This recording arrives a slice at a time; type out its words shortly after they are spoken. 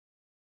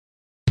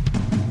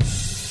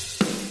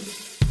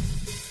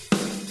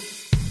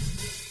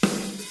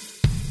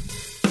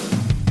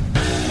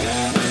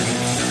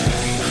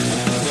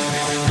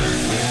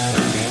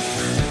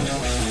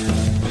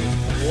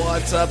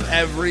What's up,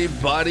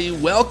 everybody?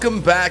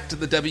 Welcome back to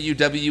the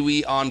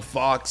WWE on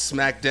Fox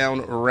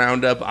SmackDown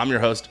Roundup. I'm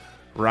your host,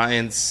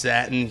 Ryan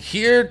Satin,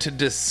 here to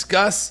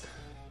discuss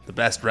the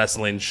best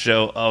wrestling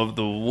show of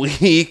the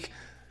week,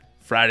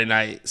 Friday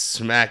Night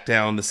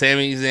SmackDown, the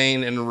Sami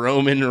Zayn and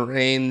Roman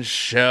Reigns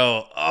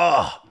show.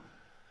 Oh,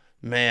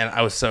 man,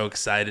 I was so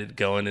excited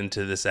going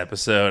into this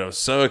episode. I was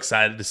so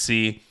excited to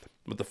see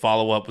what the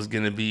follow-up was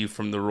going to be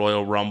from the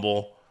Royal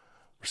Rumble.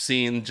 We're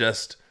seeing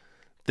just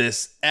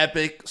this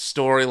epic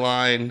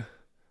storyline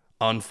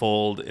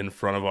unfold in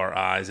front of our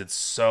eyes. It's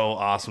so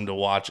awesome to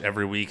watch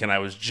every week, and I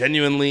was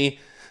genuinely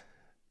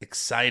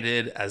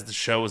excited as the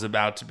show was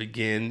about to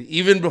begin,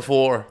 even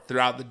before,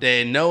 throughout the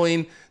day,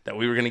 knowing that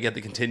we were going to get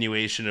the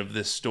continuation of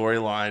this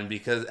storyline,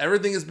 because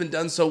everything has been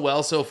done so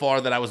well so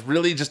far that I was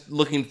really just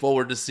looking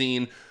forward to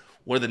seeing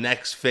where the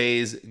next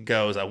phase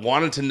goes. I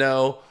wanted to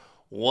know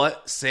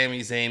what Sami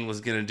Zayn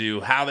was going to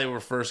do, how they were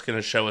first going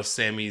to show us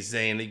Sami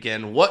Zayn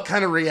again, what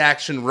kind of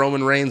reaction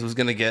Roman Reigns was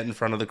going to get in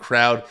front of the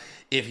crowd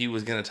if he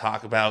was going to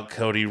talk about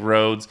Cody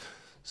Rhodes.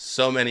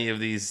 So many of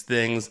these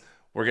things.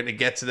 We're going to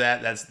get to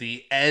that. That's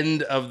the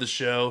end of the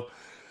show.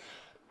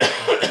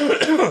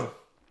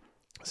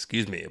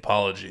 Excuse me,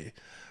 apology.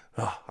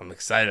 Oh, I'm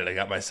excited. I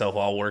got myself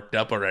all worked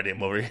up already.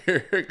 I'm over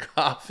here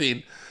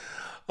coughing.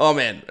 Oh,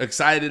 man,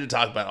 excited to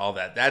talk about all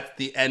that. That's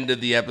the end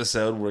of the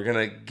episode. We're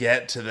going to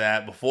get to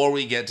that. Before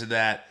we get to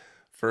that,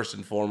 first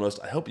and foremost,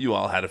 I hope you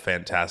all had a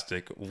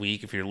fantastic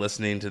week. If you're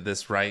listening to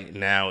this right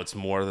now, it's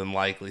more than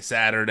likely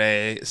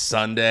Saturday,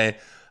 Sunday.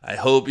 I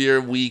hope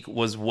your week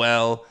was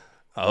well.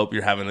 I hope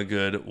you're having a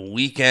good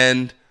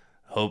weekend.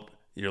 I hope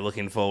you're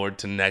looking forward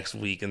to next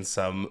week in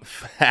some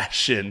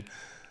fashion.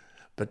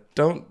 But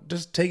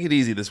just take it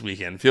easy this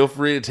weekend. Feel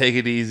free to take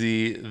it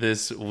easy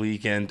this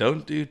weekend.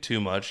 Don't do too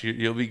much.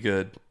 You'll be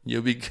good.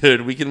 You'll be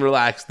good. We can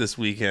relax this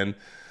weekend.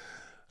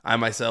 I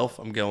myself,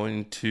 I'm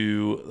going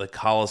to the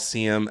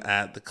Coliseum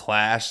at the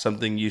Clash,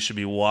 something you should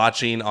be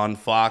watching on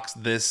Fox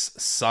this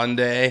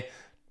Sunday.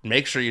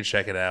 Make sure you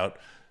check it out.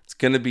 It's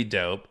going to be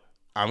dope.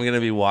 I'm going to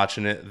be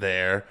watching it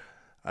there.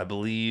 I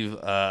believe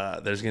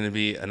there's going to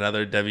be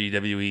another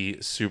WWE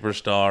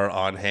superstar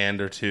on hand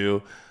or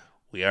two.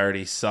 We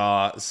already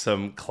saw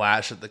some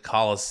Clash at the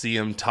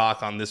Coliseum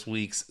talk on this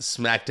week's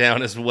SmackDown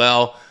as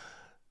well.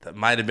 That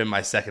might have been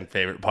my second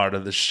favorite part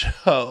of the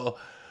show.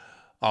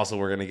 Also,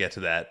 we're going to get to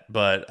that.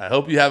 But I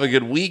hope you have a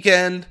good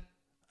weekend.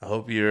 I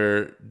hope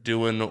you're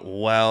doing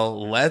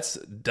well. Let's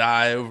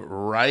dive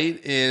right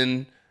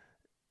in.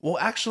 Well,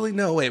 actually,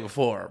 no, wait,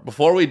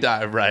 before we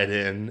dive right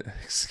in,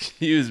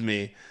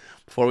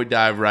 before we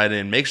dive right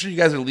in, make sure you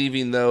guys are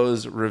leaving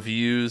those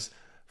reviews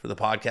for the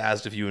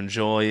podcast if you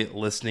enjoy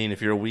listening.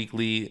 If you're a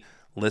weekly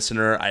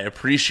listener, I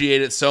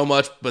appreciate it so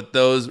much, but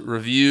those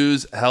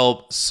reviews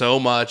help so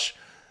much.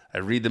 I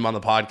read them on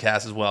the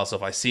podcast as well, so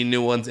if I see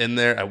new ones in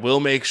there, I will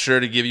make sure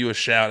to give you a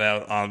shout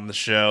out on the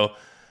show.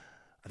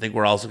 I think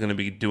we're also going to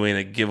be doing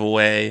a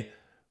giveaway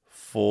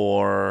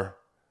for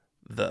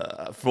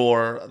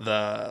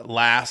the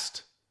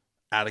last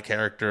Out of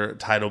Character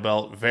title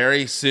belt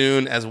very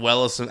soon, as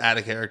well as some Out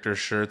of Character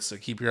shirts, so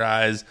keep your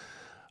eyes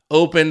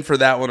open for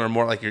that one, or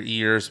more like your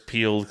ears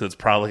peeled, because it's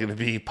probably going to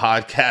be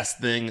podcast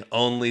thing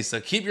only.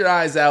 So keep your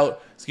eyes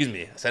out. Excuse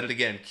me, I said it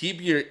again.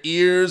 Keep your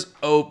ears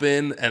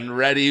open and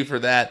ready for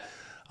that.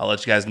 I'll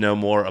let you guys know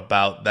more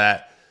about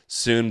that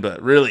soon.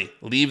 But really,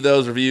 leave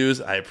those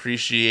reviews. I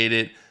appreciate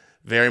it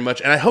very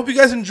much. And I hope you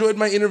guys enjoyed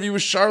my interview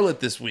with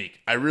Charlotte this week.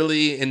 I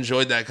really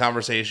enjoyed that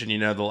conversation. You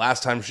know, the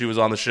last time she was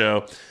on the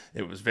show,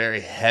 it was very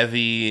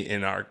heavy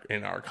in our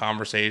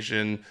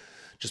conversation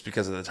just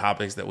because of the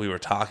topics that we were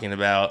talking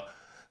about.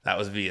 That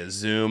was via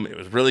Zoom. It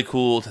was really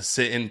cool to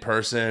sit in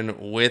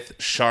person with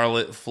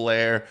Charlotte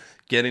Flair,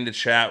 getting to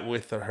chat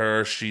with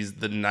her. She's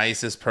the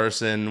nicest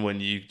person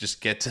when you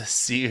just get to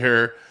see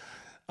her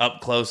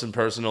up close and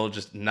personal,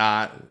 just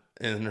not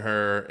in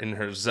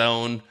her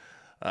zone.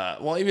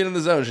 Well, even in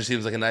the zone, she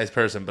seems like a nice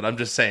person, but I'm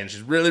just saying,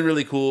 she's really,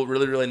 really cool,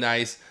 really, really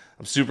nice.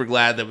 I'm super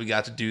glad that we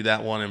got to do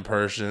that one in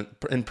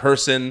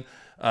person.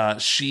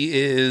 She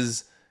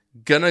is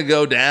gonna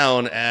go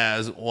down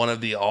as one of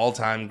the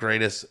all-time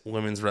greatest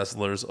women's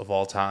wrestlers of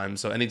all time.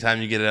 So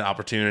anytime you get an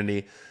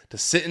opportunity to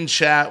sit and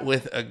chat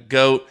with a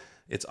GOAT,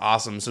 it's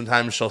awesome.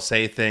 Sometimes she'll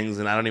say things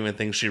and I don't even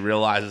think she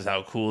realizes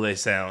how cool they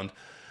sound.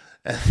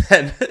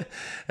 And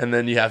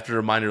then you have to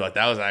remind her, like,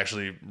 that was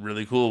actually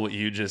really cool what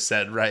you just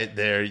said right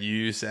there.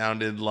 You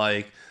sounded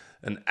like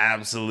an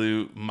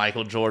absolute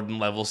Michael Jordan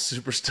level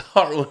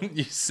superstar when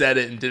you said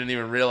it and didn't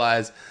even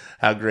realize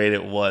how great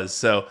it was.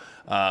 So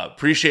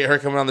appreciate her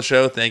coming on the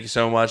show. Thank you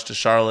so much to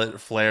Charlotte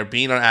Flair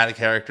being on Out of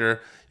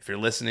Character. If you're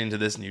listening to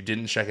this and you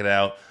didn't check it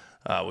out,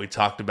 we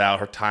talked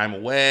about her time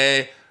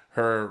away,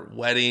 her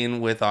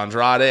wedding with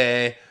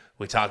Andrade.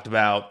 We talked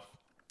about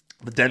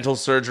the dental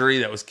surgery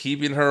that was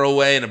keeping her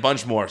away and a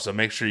bunch more. So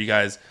make sure you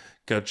guys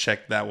go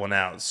check that one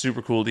out.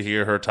 Super cool to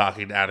hear her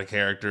talking Out of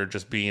Character,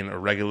 just being a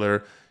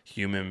regular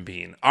human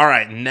being. All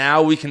right,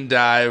 now we can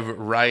dive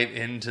right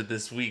into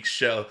this week's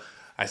show.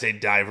 I say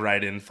dive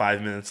right in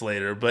 5 minutes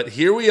later. But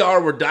here we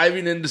are. We're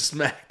diving into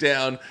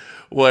SmackDown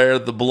where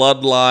the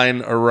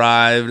Bloodline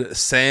arrived.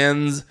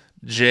 Sans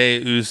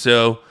Jey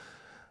Uso.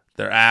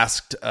 They're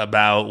asked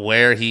about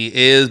where he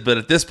is, but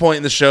at this point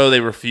in the show, they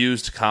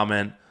refuse to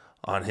comment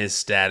on his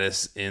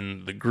status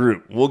in the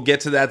group. We'll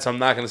get to that, so I'm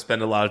not going to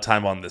spend a lot of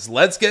time on this.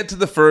 Let's get to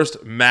the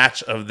first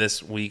match of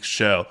this week's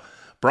show.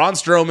 Braun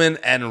Strowman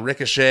and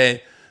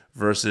Ricochet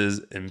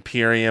versus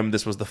Imperium.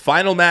 This was the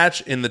final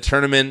match in the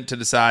tournament to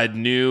decide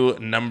new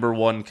number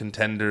one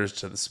contenders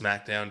to the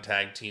SmackDown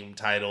Tag Team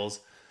titles.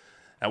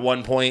 At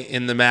one point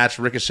in the match,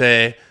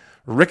 Ricochet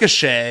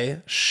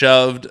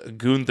shoved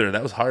Gunther.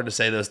 That was hard to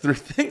say those three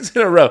things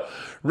in a row.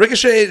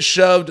 Ricochet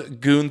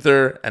shoved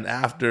Gunther, and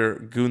after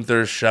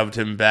Gunther shoved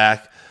him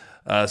back,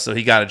 so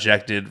he got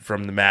ejected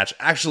from the match.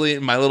 Actually,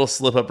 my little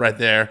slip up right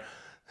there.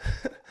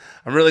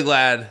 I'm really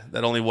glad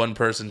that only one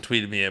person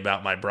tweeted me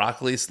about my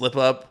broccoli slip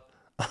up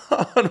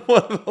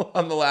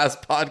on the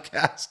last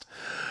podcast.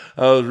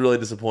 I was really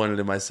disappointed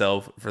in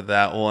myself for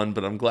that one,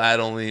 but I'm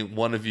glad only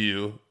one of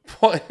you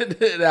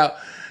pointed it out,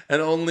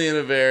 and only in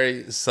a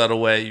very subtle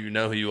way. You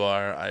know who you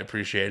are. I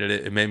appreciated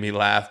it. It made me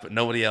laugh, but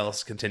nobody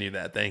else continued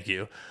that. Thank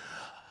you.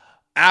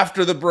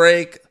 After the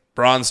break,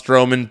 Braun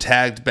Strowman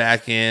tagged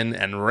back in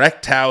and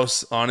wrecked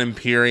house on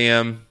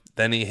Imperium.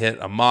 Then he hit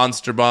a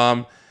monster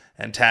bomb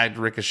and tagged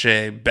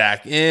Ricochet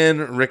back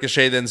in.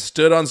 Ricochet then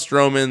stood on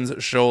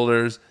Strowman's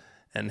shoulders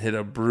and hit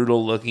a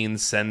brutal-looking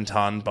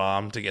senton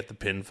bomb to get the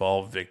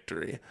pinfall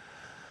victory.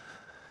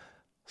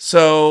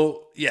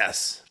 So,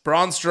 yes,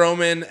 Braun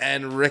Strowman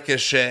and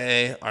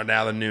Ricochet are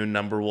now the new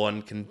number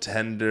one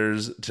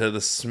contenders to the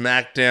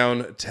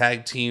SmackDown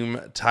Tag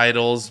Team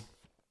titles.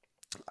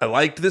 I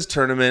liked this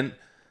tournament.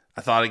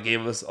 I thought it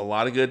gave us a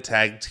lot of good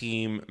tag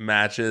team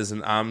matches,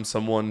 and I'm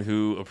someone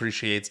who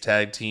appreciates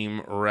tag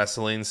team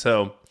wrestling.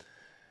 So,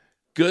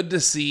 good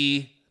to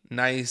see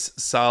nice,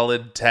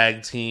 solid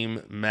tag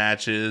team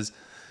matches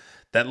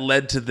that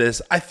led to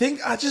this. I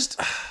think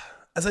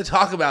as I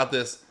talk about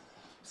this,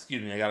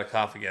 excuse me, I got a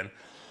cough again.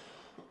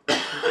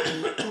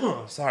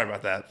 Sorry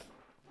about that.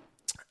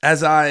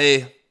 As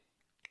I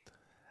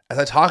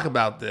talk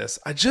about this,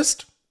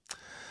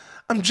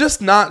 I'm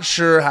just not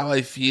sure how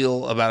I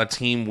feel about a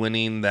team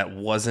winning that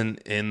wasn't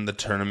in the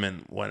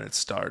tournament when it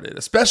started,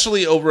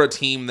 especially over a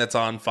team that's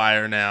on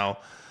fire now,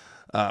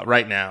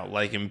 right now,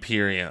 like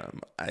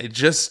Imperium. It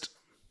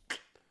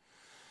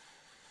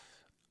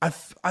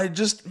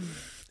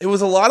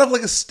was a lot of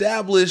like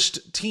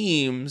established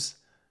teams,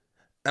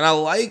 and I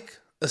like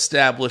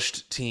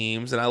established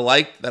teams, and I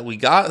like that we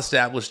got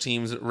established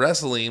teams at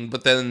wrestling,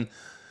 but then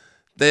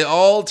they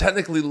all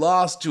technically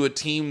lost to a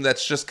team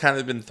that's just kind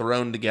of been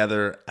thrown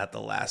together at the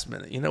last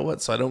minute. You know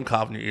what? So I don't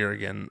cough in your ear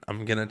again,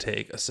 I'm going to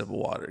take a sip of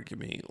water. Give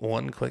me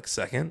one quick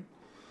second.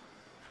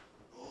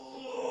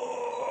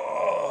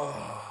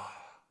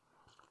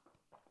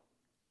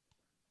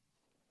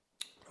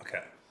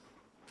 Okay.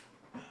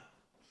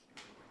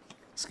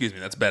 Excuse me,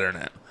 that's better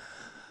now.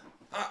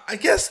 I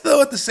guess,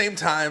 though, at the same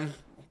time,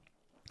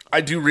 I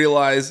do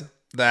realize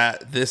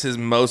that this is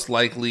most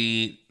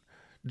likely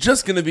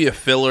just going to be a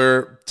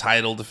filler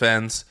title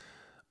defense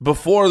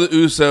before the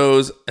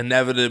Usos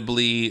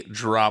inevitably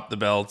drop the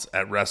belts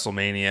at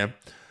WrestleMania.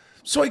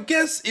 So I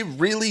guess it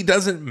really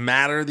doesn't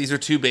matter. These are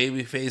two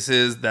baby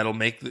faces that'll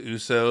make the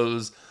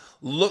Usos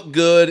look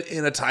good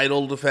in a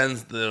title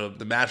defense. The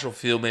match will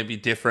feel maybe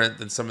different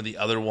than some of the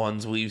other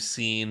ones we've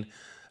seen.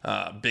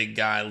 Big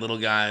guy, little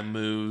guy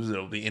moves.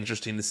 It'll be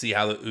interesting to see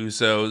how the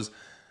Usos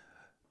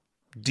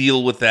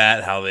deal with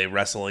that, how they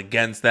wrestle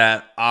against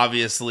that.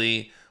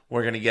 Obviously,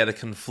 we're going to get a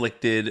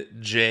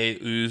conflicted Jey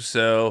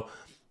Uso.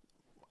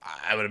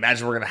 I would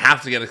imagine we're going to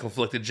have to get a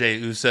conflicted Jey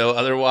Uso.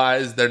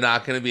 Otherwise, they're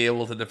not going to be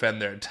able to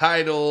defend their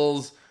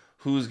titles.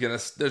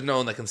 There's no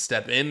one that can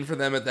step in for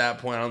them at that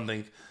point. I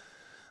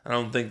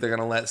don't think they're going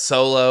to let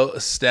Solo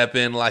step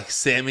in like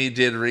Sami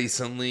did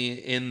recently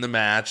in the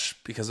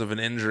match because of an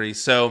injury.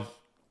 So,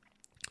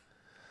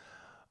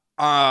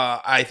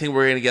 I think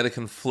we're going to get a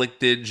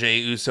conflicted Jey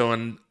Uso,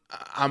 and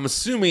I'm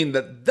assuming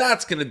that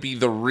that's going to be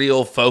the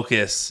real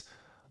focus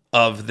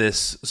of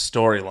this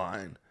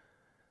storyline.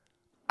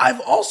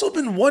 I've also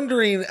been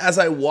wondering, as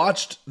I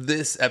watched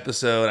this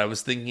episode, I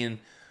was thinking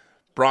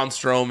Braun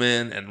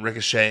Strowman and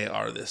Ricochet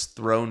are this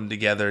thrown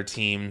together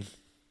team.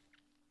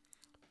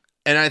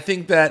 And I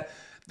think that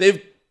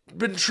they've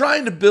been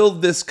trying to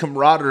build this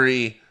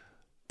camaraderie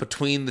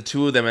between the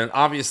two of them. And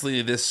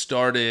obviously this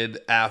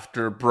started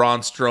after Braun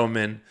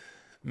Strowman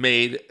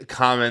made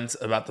comments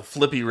about the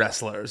flippy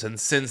wrestlers. And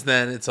since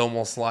then, it's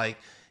almost like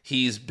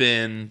he's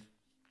been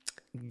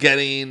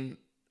getting...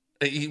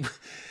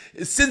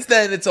 Since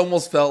then, it's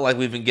almost felt like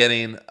we've been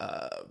getting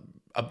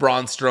a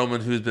Braun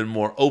Strowman who's been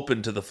more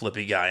open to the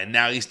flippy guy. And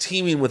now he's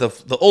teaming with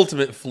the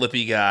ultimate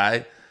flippy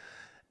guy.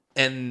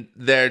 And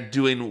they're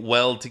doing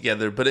well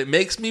together. But it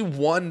makes me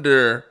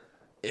wonder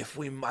if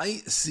we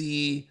might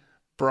see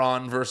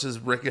Braun versus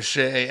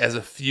Ricochet as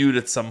a feud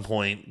at some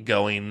point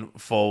going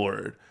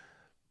forward.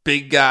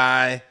 Big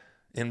guy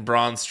in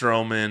Braun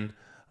Strowman,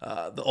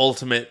 the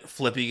ultimate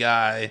flippy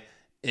guy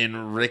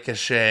in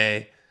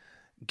Ricochet,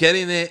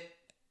 getting it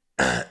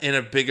in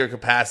a bigger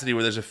capacity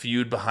where there's a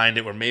feud behind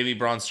it, where maybe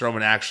Braun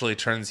Strowman actually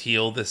turns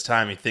heel this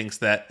time. He thinks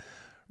that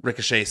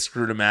Ricochet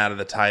screwed him out of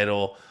the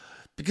title.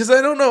 Because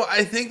I don't know,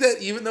 I think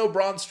that even though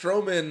Braun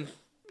Strowman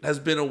has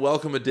been a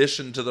welcome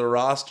addition to the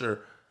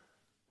roster,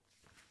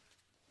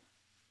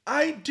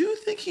 I do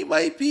think he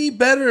might be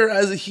better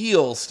as a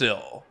heel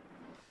still.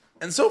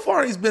 And so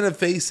far, he's been a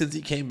face since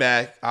he came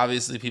back.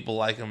 Obviously, people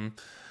like him.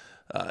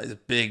 He's a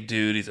big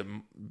dude. He's a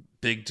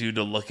big dude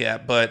to look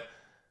at. But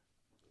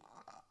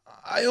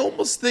I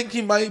almost think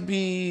he might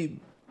be...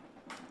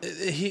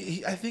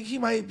 I think he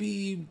might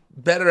be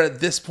better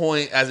at this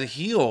point as a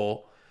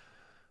heel.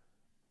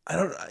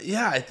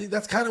 I think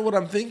that's kind of what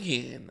I'm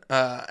thinking.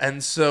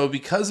 And so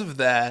because of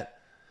that,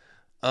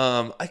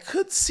 I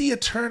could see a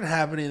turn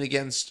happening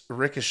against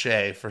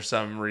Ricochet for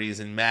some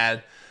reason.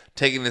 Mad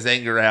taking his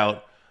anger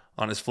out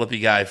on his flippy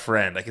guy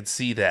friend. I could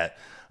see that.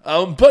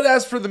 But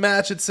as for the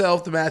match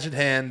itself, the match at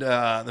hand,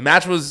 the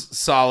match was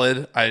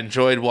solid. I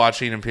enjoyed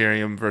watching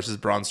Imperium versus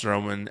Braun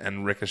Strowman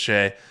and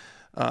Ricochet.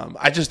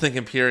 I just think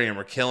Imperium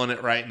are killing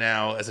it right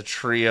now as a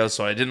trio,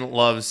 so I didn't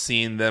love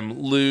seeing them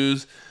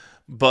lose.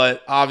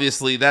 But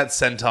obviously, that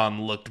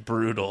senton looked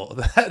brutal.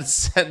 That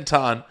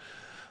senton,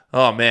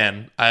 oh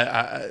man,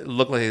 I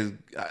looked like,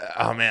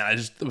 I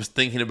just was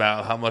thinking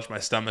about how much my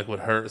stomach would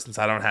hurt since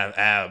I don't have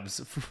abs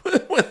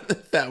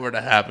if that were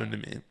to happen to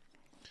me.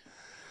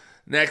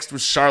 Next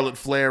was Charlotte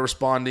Flair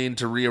responding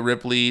to Rhea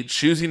Ripley,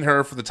 choosing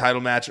her for the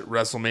title match at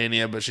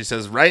WrestleMania, but she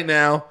says right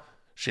now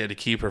she had to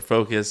keep her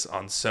focus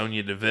on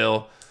Sonya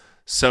Deville.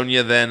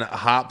 Sonya then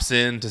hops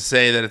in to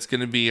say that it's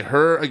going to be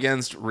her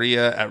against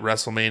Rhea at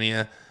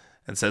WrestleMania,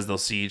 and says they'll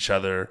see each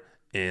other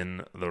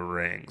in the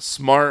ring.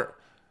 Smart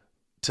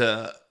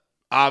to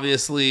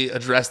obviously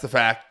address the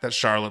fact that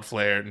Charlotte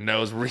Flair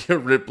knows Rhea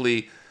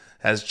Ripley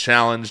has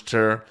challenged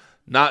her.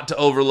 Not to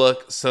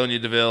overlook Sonya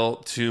Deville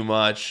too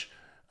much.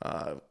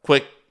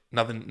 Quick,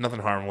 nothing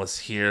harmless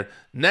here.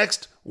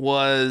 Next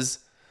was,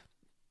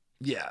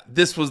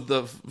 this was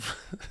the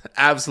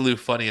absolute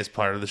funniest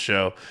part of the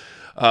show.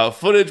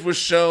 Footage was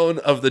shown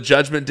of the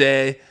Judgment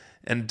Day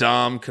and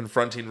Dom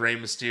confronting Rey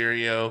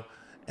Mysterio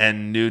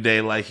and New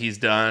Day like he's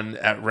done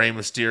at Rey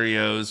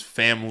Mysterio's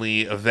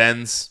family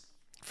events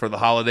for the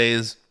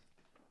holidays.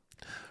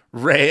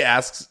 Rey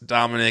asks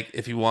Dominic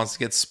if he wants to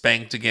get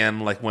spanked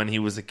again like when he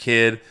was a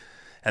kid,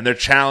 and they're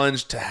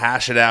challenged to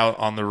hash it out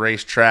on the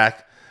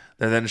racetrack.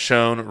 They're then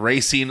shown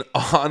racing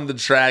on the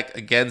track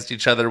against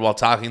each other while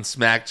talking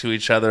smack to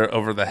each other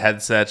over the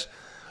headsets,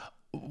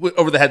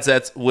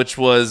 which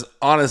was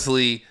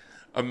honestly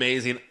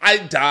amazing. I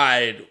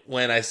died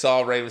when I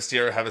saw Rey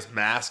Mysterio have his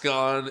mask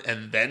on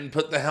and then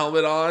put the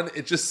helmet on.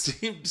 It just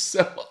seemed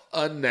so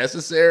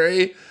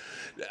unnecessary.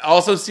 It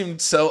also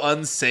seemed so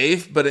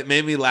unsafe, but it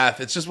made me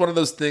laugh. It's just one of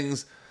those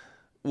things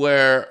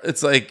where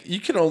it's like, you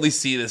can only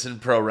see this in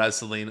pro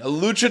wrestling. A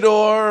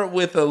luchador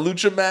with a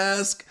lucha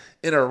mask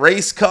in a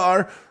race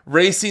car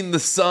racing the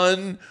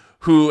son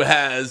who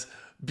has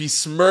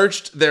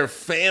besmirched their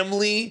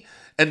family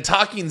and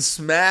talking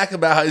smack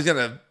about how he's going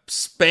to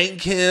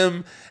spank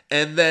him.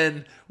 And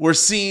then we're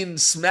seeing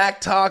smack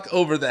talk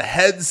over the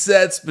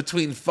headsets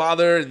between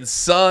father and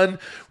son.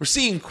 We're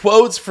seeing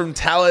quotes from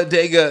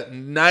Talladega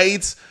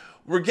Nights.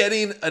 We're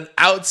getting an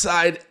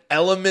outside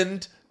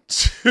element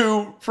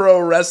to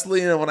pro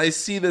wrestling. And when I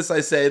see this,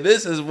 I say,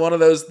 this is one of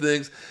those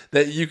things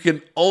that you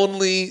can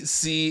only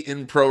see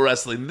in pro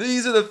wrestling.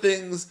 These are the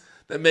things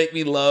that make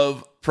me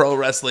love pro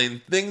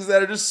wrestling. Things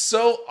that are just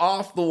so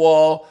off the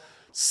wall,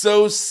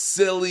 so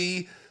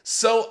silly,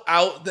 so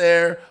out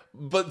there,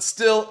 but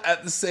still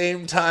at the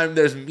same time,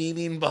 there's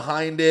meaning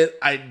behind it.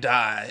 I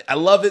die. I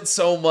love it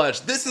so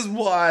much. This is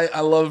why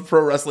I love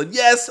pro wrestling.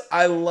 Yes,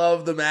 I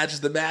love the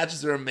matches. The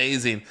matches are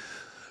amazing.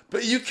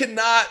 But you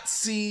cannot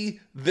see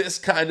this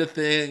kind of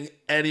thing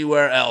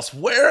anywhere else.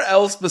 Where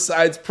else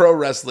besides pro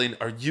wrestling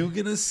are you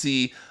going to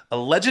see a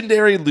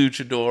legendary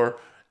luchador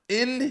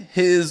in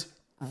his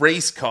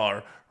race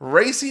car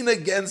racing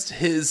against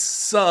his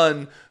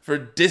son for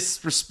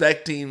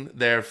disrespecting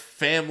their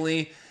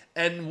family?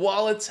 And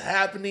while it's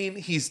happening,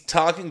 he's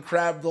talking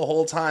crap the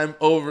whole time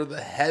over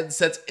the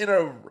headsets in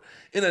a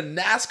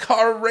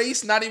NASCAR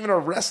race, not even a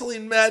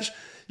wrestling match.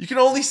 You can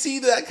only see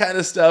that kind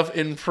of stuff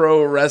in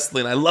pro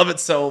wrestling. I love it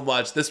so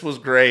much. This was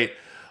great.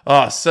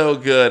 Oh, so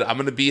good. I'm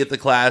going to be at the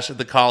Clash at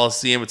the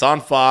Coliseum. It's on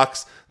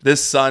Fox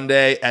this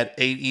Sunday at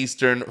 8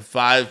 Eastern,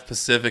 5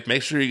 Pacific.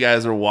 Make sure you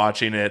guys are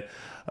watching it.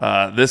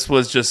 This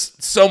was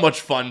just so much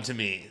fun to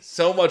me.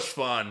 So much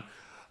fun.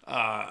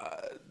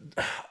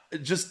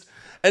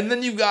 And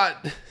then you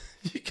got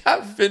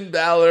Finn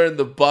Balor in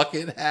the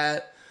bucket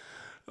hat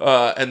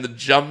and the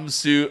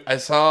jumpsuit. I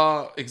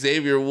saw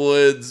Xavier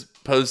Woods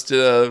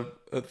posted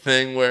a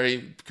thing where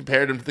he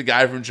compared him to the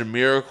guy from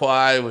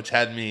Jamiroquai, which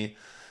had me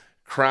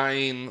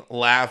crying,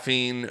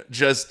 laughing,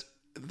 just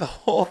the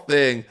whole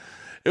thing.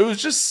 It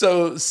was just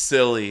so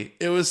silly.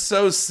 It was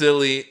so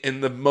silly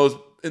in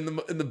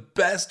the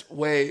best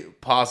way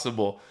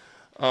possible.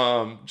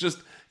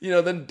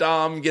 Then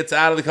Dom gets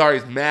out of the car.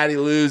 He's mad he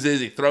loses.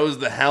 He throws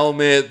the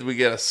helmet. We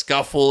get a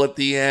scuffle at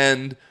the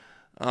end.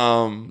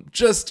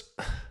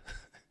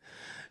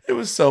 It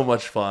was so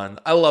much fun.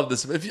 I love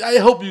this. I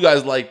hope you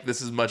guys like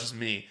this as much as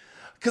me.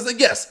 Because,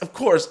 yes, of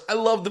course, I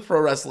love the pro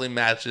wrestling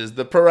matches.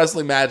 The pro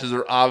wrestling matches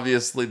are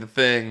obviously the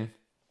thing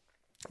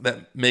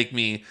that make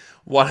me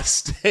want to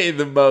stay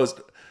the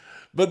most.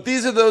 But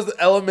these are those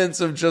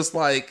elements of just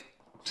fun.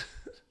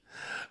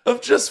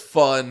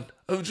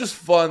 Of just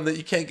fun that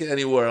you can't get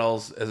anywhere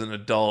else as an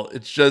adult.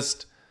 It's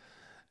just,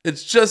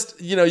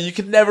 you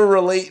can never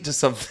relate to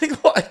something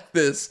like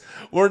this.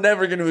 We're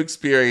never going to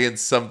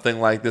experience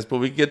something like this, but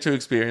we get to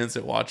experience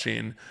it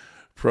watching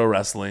pro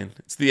wrestling.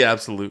 It's the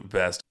absolute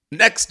best.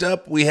 Next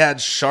up, we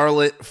had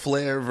Charlotte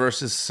Flair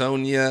versus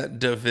Sonya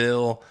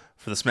Deville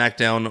for the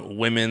SmackDown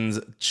Women's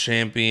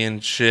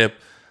Championship.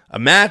 A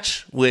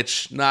match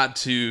which, not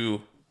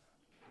to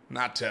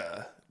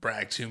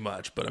brag too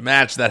much, but a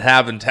match that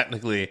happened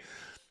technically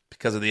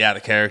because of the Out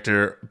of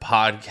Character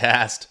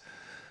podcast.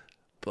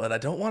 But I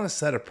don't want to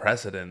set a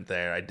precedent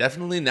there. I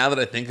definitely, now that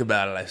I think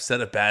about it, I've set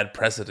a bad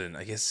precedent.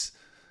 I guess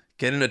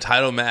getting a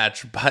title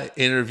match by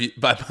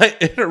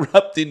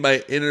interrupting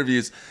my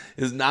interviews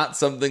is not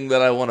something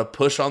that I want to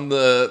push on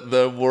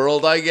the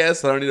world, I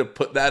guess. I don't need to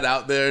put that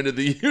out there into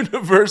the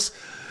universe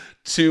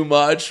too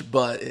much,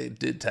 but it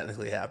did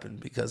technically happen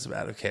because of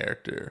Out of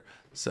Character.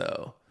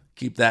 So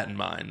keep that in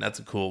mind. That's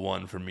a cool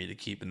one for me to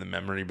keep in the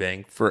memory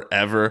bank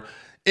forever.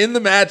 In the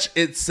match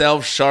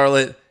itself,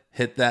 Charlotte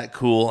hit that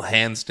cool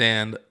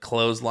handstand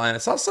clothesline. I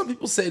saw some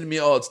people say to me,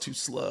 oh, it's too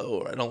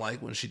slow, or I don't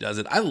like when she does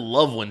it. I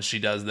love when she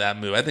does that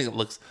move. I think it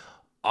looks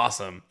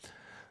awesome.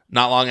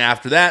 Not long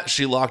after that,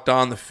 she locked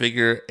on the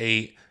figure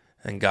 8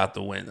 and got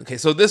the win. Okay,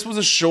 so this was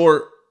a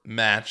short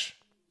match.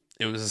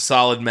 It was a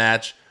solid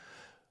match,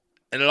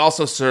 and it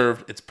also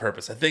served its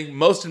purpose. I think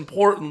most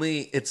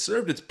importantly, it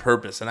served its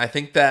purpose, and I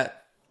think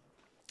that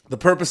the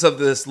purpose of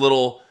this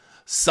little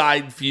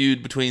side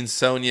feud between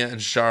Sonya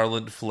and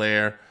Charlotte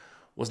Flair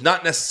was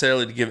not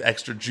necessarily to give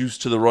extra juice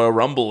to the Royal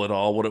Rumble at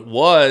all. What it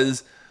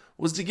was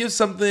to give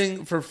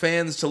something for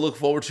fans to look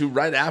forward to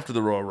right after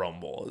the Royal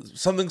Rumble.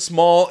 Something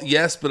small,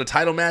 yes, but a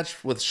title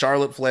match with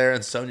Charlotte Flair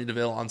and Sonya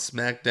Deville on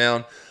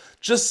SmackDown.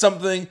 Just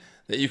something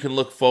that you can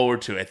look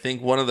forward to. I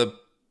think one of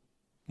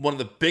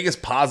the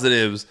biggest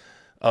positives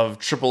of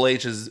Triple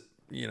H's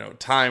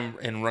time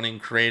in running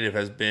creative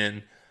has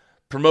been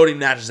promoting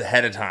matches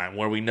ahead of time,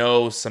 where we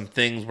know some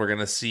things we're going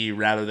to see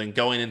rather than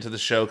going into the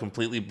show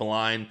completely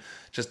blind,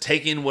 just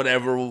taking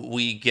whatever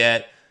we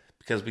get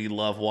because we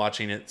love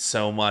watching it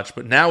so much.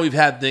 But now we've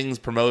had things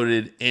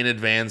promoted in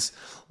advance,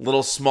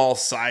 little small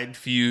side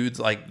feuds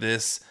like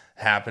this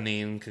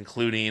happening,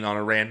 concluding on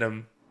a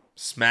random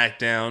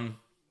SmackDown,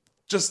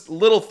 just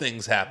little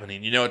things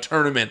happening. A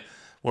tournament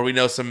where we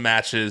know some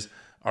matches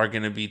are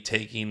going to be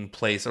taking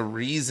place, a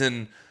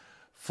reason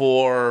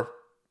for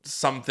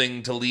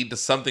something to lead to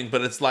something, but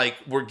it's like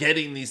we're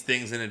getting these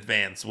things in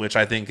advance, which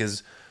I think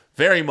is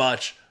very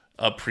much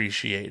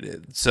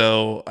appreciated.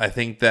 So I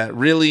think that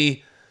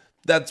really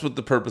that's what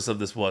the purpose of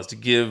this was, to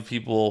give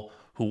people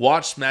who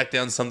watch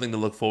SmackDown something to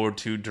look forward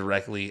to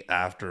directly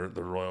after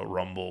the Royal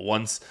Rumble.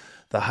 Once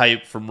the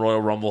hype from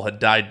Royal Rumble had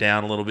died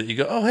down a little bit, you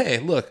go, oh, hey,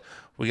 look,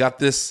 we got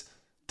this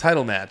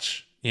title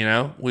match.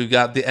 We've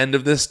got the end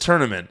of this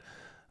tournament.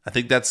 I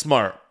think that's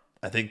smart.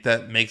 I think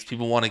that makes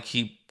people want to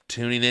keep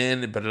tuning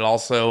in, but it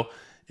also,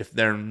 if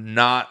they're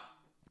not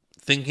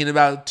thinking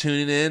about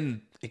tuning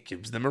in, it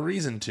gives them a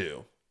reason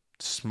to.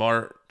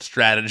 Smart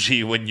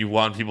strategy when you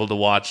want people to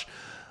watch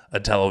a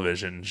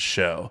television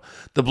show.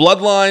 The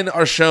Bloodline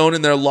are shown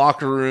in their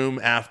locker room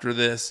after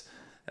this,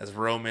 as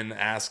Roman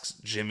asks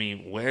Jimmy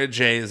where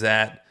Jay is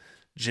at.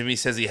 Jimmy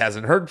says he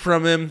hasn't heard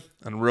from him,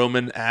 and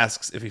Roman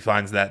asks if he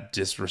finds that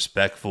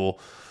disrespectful.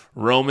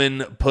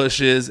 Roman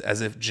pushes as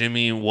if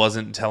Jimmy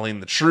wasn't telling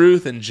the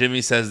truth, and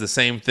Jimmy says the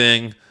same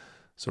thing.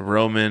 So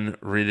Roman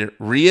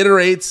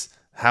reiterates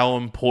how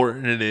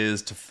important it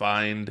is to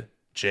find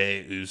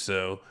Jey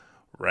Uso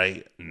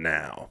right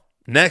now.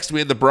 Next, we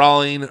had the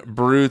Brawling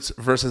Brutes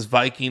versus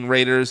Viking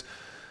Raiders.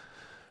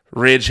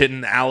 Ridge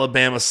hitting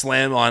Alabama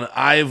Slam on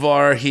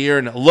Ivar here,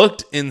 and it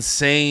looked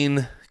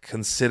insane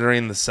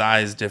considering the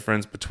size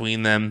difference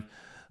between them.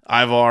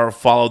 Ivar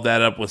followed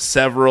that up with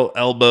several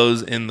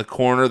elbows in the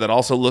corner that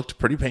also looked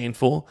pretty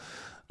painful.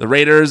 The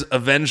Raiders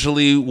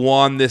eventually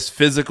won this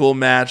physical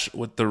match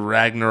with the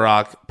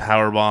Ragnarok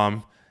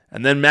powerbomb.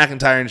 And then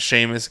McIntyre and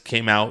Sheamus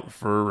came out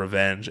for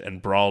revenge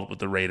and brawled with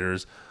the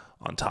Raiders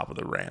on top of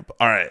the ramp.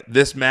 All right,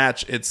 this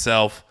match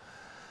itself,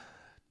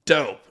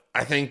 dope.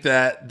 I think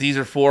that these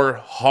are 4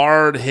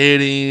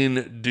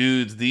 hard-hitting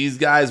dudes. These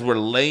guys were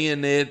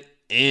laying it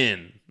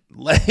in.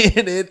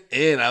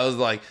 I was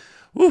like,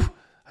 whew.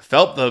 I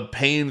felt the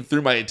pain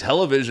through my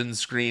television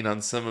screen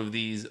on some of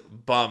these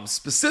bumps.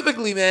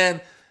 Specifically,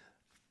 man,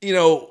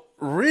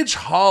 Ridge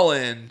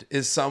Holland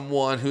is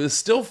someone who is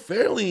still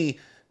fairly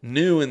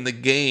new in the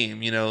game.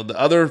 The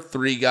other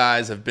 3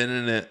 guys have been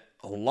in it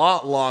a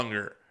lot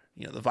longer.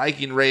 The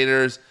Viking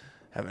Raiders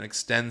have an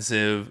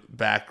extensive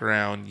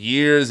background,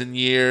 years and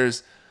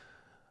years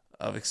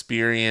of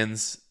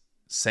experience.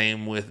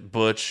 Same with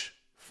Butch,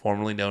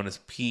 formerly known as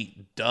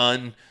Pete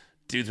Dunne.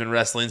 Dude's been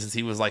wrestling since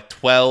he was like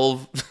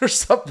 12 or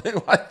something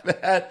like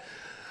that.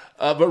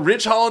 But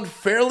Ridge Holland,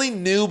 fairly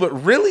new,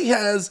 but really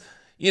has,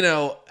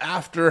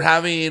 after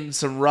having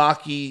some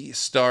rocky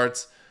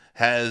starts,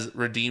 has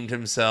redeemed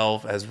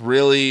himself, has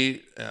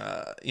really,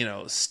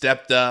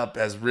 stepped up,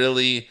 has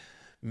really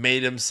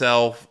made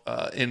himself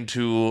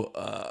into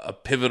a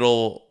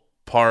pivotal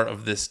part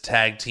of this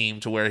tag team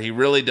to where he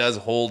really does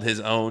hold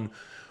his own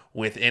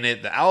within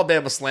it. The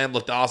Alabama Slam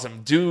looked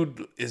awesome.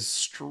 Dude is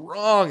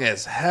strong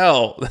as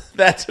hell.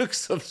 That took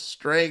some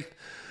strength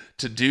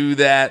to do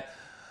that.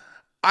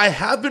 I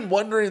have been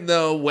wondering,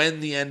 though, when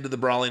the end of the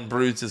Brawling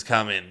Brutes is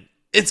coming.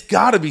 It's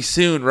got to be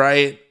soon,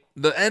 right?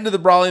 The end of the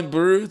Brawling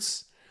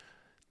Brutes,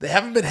 they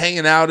haven't been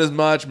hanging out as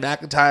much.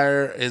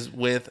 McIntyre is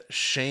with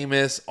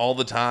Sheamus all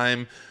the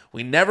time.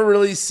 We never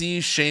really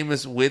see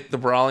Sheamus with the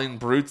Brawling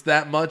Brutes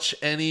that much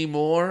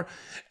anymore.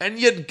 And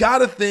you'd got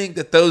to think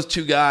that those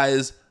two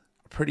guys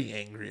pretty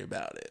angry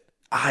about it.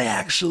 I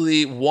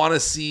actually want to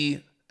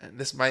see, and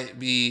this might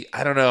be,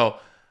 I don't know,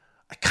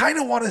 I kind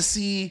of want to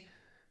see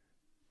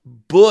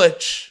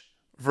Butch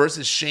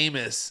versus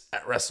Sheamus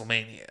at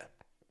WrestleMania.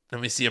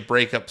 Then we see a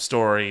breakup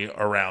story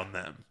around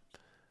them.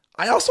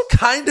 I also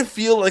kind of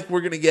feel like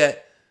we're going to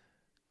get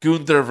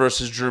Gunther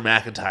versus Drew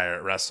McIntyre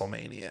at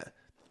WrestleMania.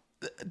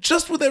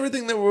 Just with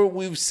everything that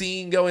we've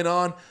seen going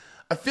on,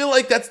 I feel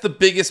like that's the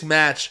biggest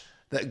match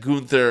that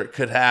Gunther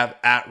could have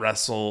at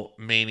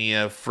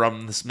WrestleMania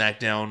from the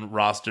SmackDown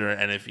roster.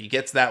 And if he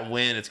gets that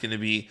win, it's going to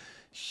be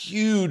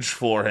huge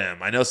for him.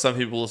 I know some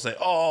people will say,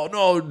 oh,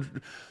 no,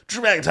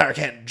 Drew McIntyre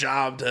can't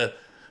job to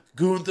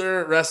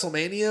Gunther at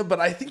WrestleMania, but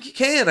I think he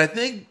can. I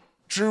think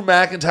Drew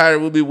McIntyre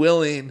will be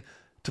willing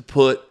to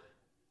put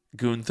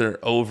Gunther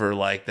over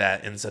like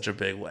that in such a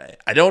big way.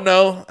 I don't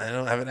know. I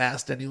haven't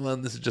asked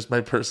anyone. This is just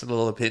my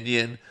personal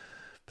opinion.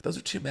 But those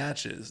are two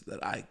matches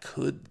that I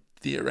could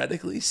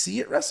theoretically see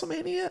at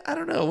WrestleMania. I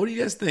don't know. What do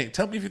you guys think?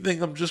 Tell me if you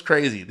think I'm just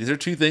crazy. These are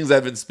two things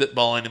I've been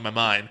spitballing in my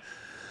mind.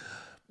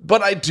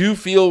 But I do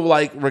feel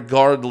like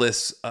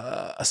regardless,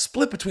 a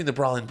split between the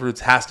Brawling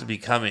Brutes has to be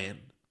coming.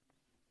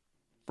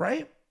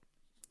 Right?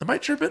 Am I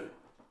tripping?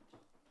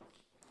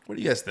 What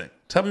do you guys think?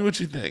 Tell me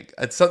what you think.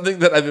 It's something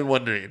that I've been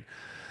wondering.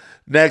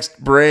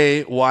 Next,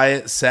 Bray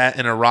Wyatt sat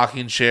in a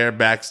rocking chair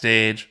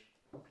backstage,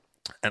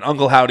 and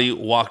Uncle Howdy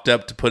walked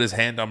up to put his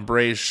hand on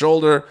Bray's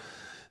shoulder,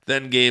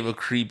 then gave a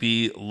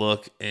creepy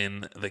look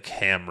in the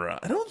camera.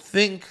 I don't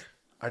think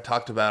I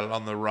talked about it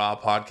on the Raw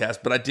podcast,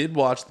 but I did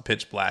watch the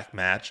Pitch Black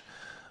match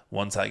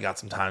once I got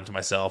some time to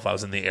myself. I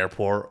was in the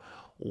airport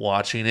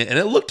watching it, and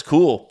it looked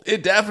cool.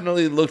 It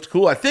definitely looked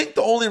cool. I think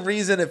the only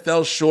reason it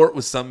fell short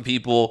with some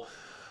people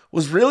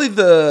was really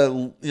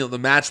the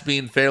match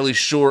being fairly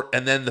short,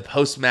 and then the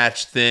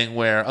post-match thing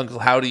where Uncle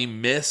Howdy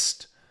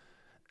missed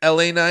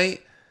LA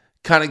Knight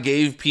kind of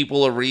gave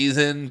people a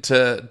reason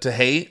to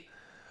hate.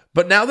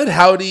 But now that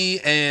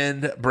Howdy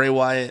and Bray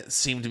Wyatt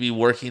seem to be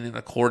working in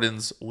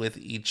accordance with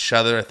each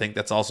other, I think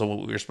that's also what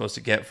we were supposed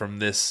to get from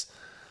this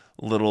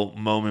little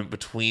moment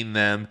between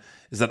them,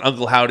 is that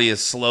Uncle Howdy is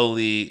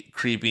slowly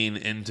creeping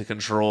into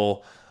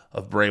control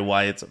of Bray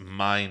Wyatt's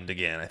mind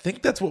again. I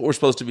think that's what we're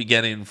supposed to be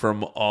getting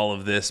from all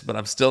of this, but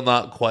I'm still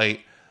not quite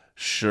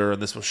sure.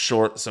 This was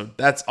short, so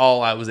that's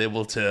all I was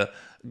able to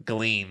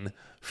glean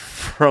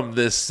from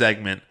this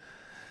segment.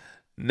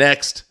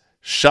 Next,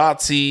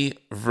 Shotzi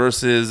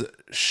versus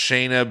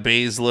Shayna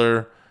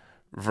Baszler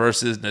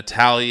versus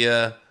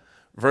Natalya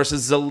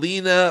versus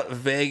Zelina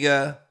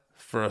Vega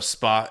for a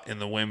spot in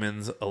the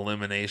Women's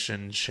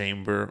Elimination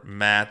Chamber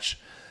match.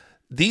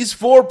 These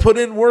four put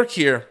in work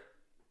here.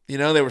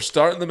 They were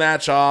starting the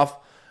match off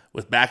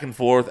with back and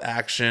forth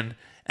action,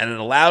 and it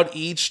allowed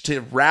each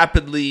to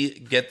rapidly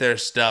get their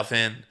stuff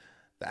in.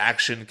 The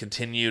action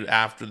continued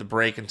after the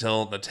break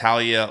until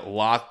Natalya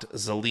locked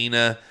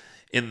Zelina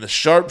in the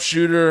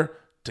sharpshooter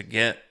to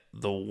get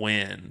the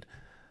win.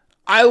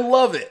 I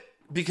love it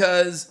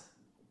because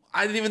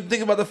I didn't even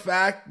think about the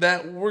fact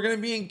that we're going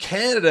to be in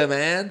Canada,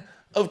 man.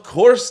 Of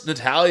course,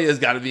 Natalya's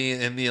got to be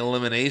in the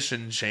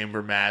Elimination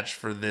Chamber match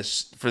for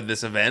this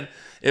event.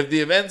 If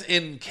the event's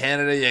in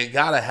Canada, you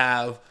got to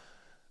have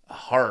a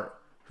Hart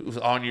who's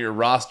on your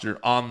roster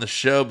on the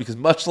show, because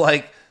much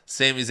like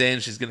Sami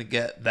Zayn, she's going to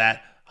get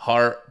that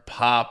Hart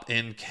pop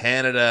in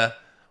Canada.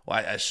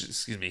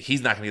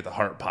 He's not going to get the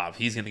Hart pop.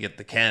 He's going to get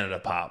the Canada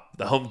pop,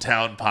 the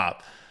hometown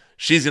pop.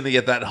 She's going to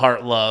get that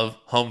Hart Love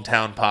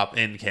hometown pop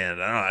in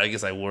Canada. I don't know. I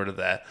guess I worded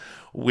that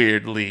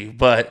weirdly,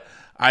 but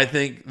I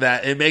think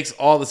that it makes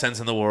all the sense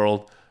in the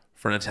world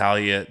for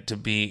Natalya to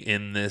be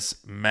in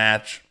this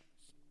match.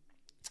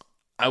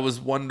 I was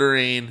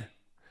wondering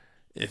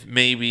if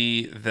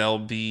maybe there'll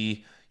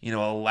be,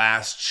 a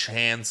last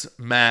chance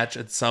match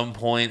at some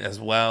point as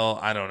well.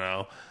 I don't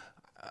know.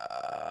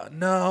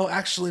 No,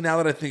 actually, now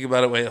that I think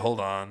about it, wait, hold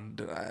on.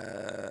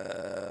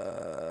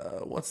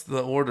 What's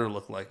the order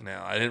look like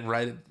now? I didn't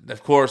write it.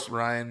 Of course,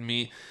 Ryan,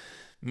 me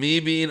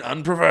Me being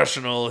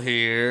unprofessional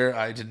here,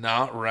 I did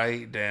not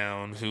write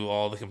down who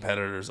all the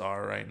competitors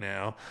are right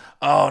now.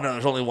 Oh, no,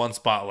 there's only one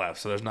spot left,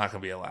 so there's not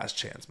going to be a last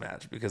chance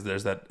match because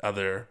there's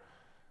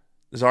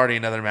already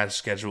another match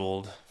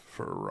scheduled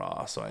for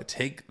Raw, so I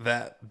take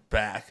that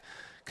back.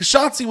 Because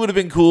Shotzi would have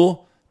been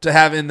cool to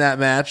have in that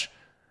match.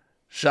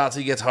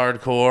 Shotzi gets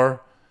hardcore.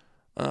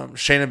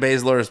 Shayna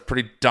Baszler is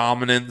pretty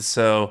dominant,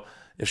 so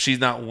if she's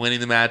not winning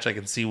the match, I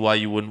can see why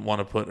you wouldn't want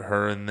to put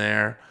her in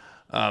there.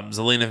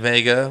 Zelina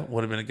Vega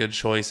would have been a good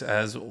choice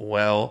as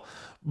well.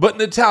 But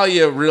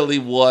Natalya really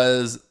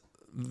was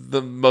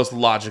the most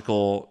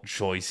logical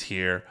choice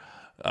here.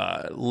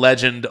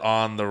 Legend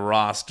on the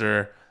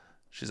roster.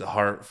 She's a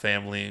Hart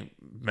family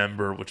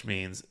member, which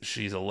means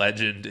she's a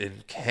legend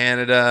in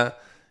Canada.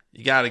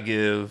 You got to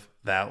give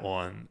that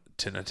one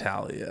to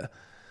Natalya.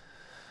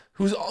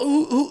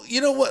 Who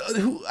you know what?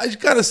 Who I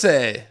got to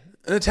say,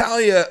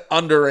 Natalya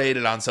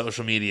underrated on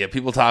social media.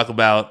 People talk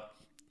about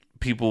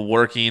people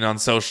working on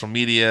social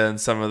media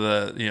and some of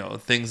the,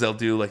 things they'll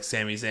do, like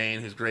Sami Zayn,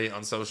 who's great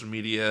on social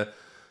media,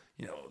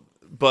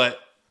 but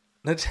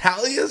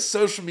Natalya's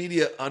social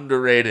media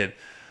underrated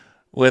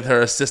with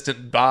her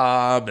assistant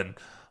Bob and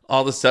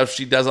all the stuff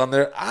she does on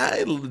there.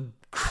 I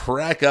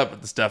crack up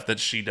at the stuff that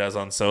she does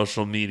on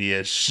social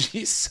media.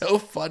 She's so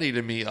funny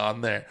to me on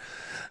there.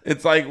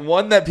 It's like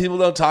one that people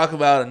don't talk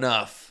about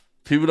enough.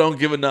 People don't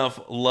give enough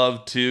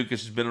love to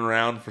because she's been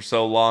around for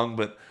so long,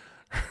 but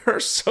her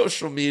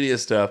social media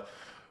stuff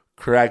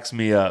cracks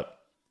me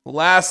up.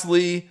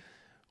 Lastly,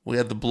 we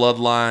had the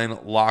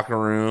Bloodline locker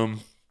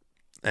room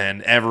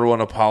and everyone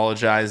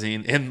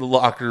apologizing in the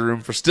locker room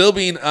for still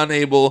being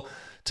unable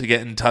to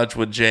get in touch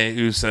with Jey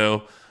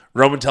Uso.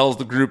 Roman tells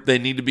the group they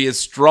need to be as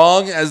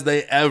strong as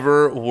they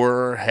ever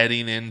were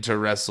heading into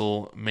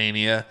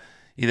WrestleMania.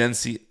 He then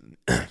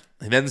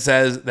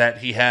says that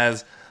he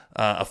has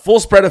a full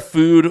spread of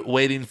food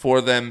waiting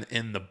for them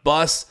in the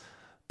bus,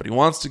 but he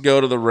wants to go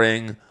to the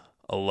ring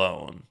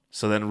alone.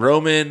 So then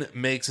Roman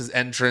makes his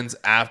entrance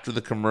after the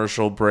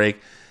commercial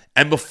break,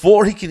 and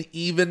before he can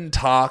even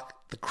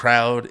talk, the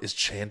crowd is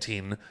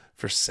chanting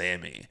for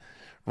Sami.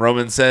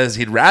 Roman says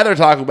he'd rather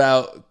talk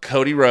about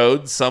Cody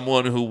Rhodes,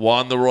 someone who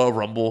won the Royal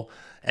Rumble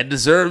and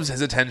deserves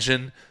his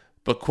attention,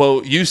 but,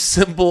 quote, "You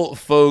simple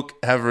folk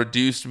have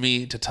reduced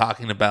me to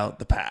talking about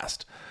the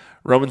past."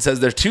 Roman says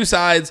there's two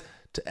sides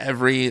to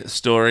every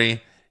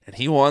story, and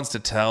he wants to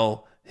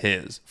tell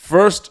his.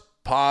 First,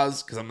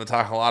 pause, because I'm going to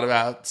talk a lot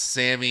about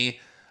Sami.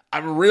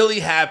 I'm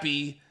really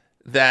happy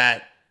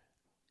that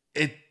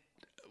it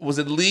was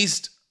at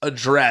least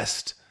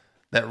addressed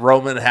that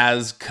Roman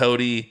has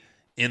Cody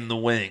in the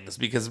wings,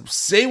 because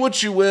say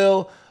what you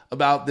will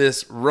about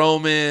this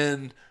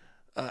Roman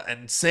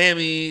and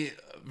Sami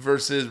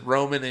versus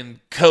Roman and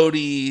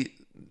Cody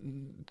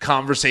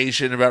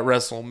conversation about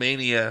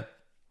WrestleMania.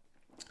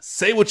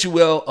 Say what you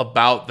will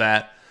about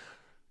that.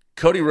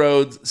 Cody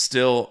Rhodes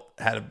still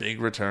had a big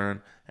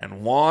return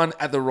and won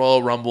at the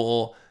Royal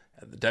Rumble.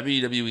 The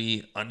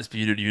WWE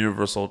Undisputed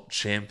Universal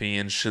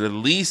Champion should at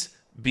least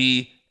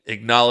be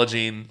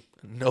acknowledging,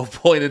 no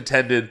point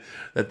intended,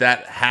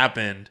 that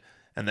happened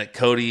and that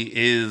Cody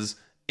is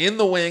in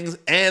the wings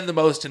and the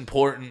most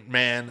important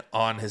man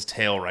on his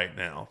tail right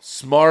now.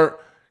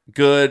 Smart,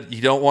 good.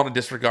 You don't want to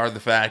disregard the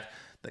fact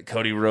that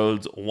Cody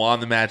Rhodes won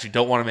the match. You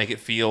don't want to make it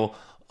feel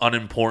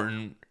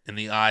unimportant in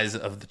the eyes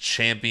of the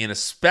champion,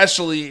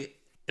 especially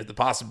if the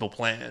possible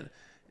plan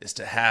is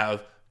to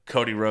have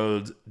Cody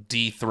Rhodes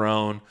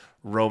dethrone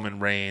Roman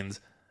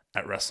Reigns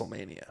at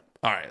WrestleMania.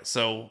 All right,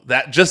 so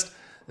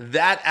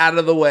that out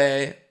of the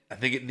way, I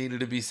think it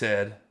needed to be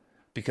said,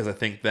 because I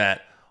think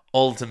that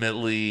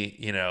ultimately,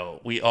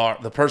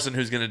 the person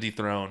who's going to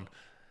dethrone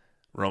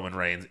Roman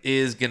Reigns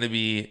is going to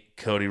be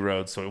Cody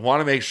Rhodes. So we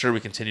want to make sure we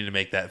continue to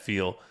make that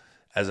feel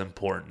as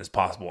important as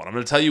possible. And I'm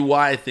going to tell you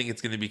why I think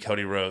it's going to be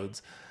Cody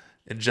Rhodes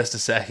in just a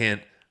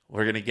second.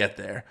 We're going to get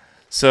there.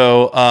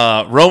 So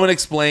Roman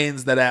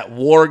explains that at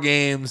War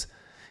Games,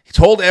 he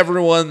told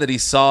everyone that he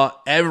saw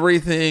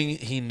everything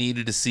he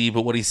needed to see,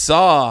 but what he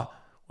saw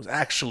was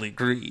actually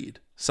greed.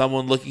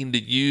 Someone looking to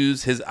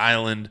use his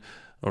island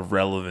of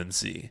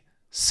relevancy.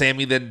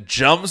 Sami then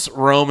jumps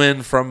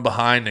Roman from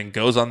behind and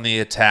goes on the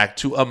attack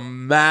to a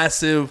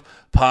massive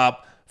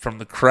pop from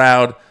the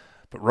crowd.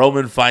 But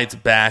Roman fights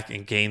back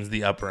and gains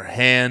the upper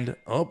hand.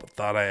 Oh, I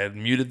thought I had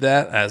muted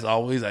that. As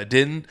always, I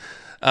didn't.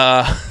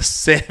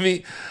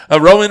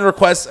 Roman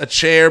requests a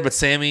chair, but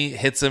Sami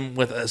hits him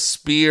with a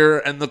spear,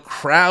 and the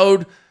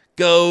crowd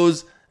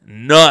goes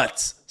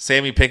nuts.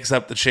 Sami picks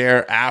up the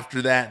chair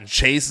after that and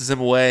chases him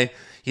away.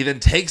 He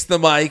then takes the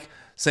mic,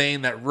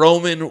 saying that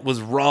Roman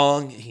was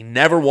wrong. He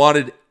never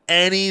wanted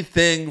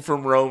anything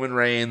from Roman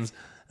Reigns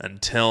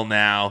until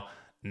now.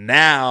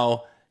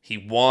 Now he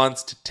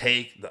wants to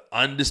take the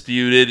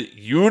undisputed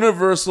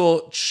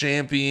Universal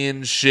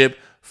Championship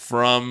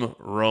from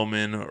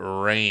Roman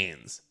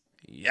Reigns.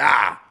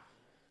 Yeah,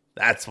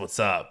 that's what's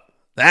up.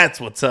 That's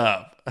what's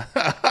up.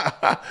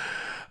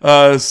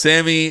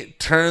 Sami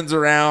turns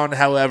around,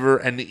 however,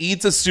 and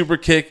eats a super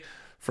kick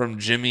from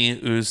Jimmy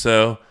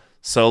Uso.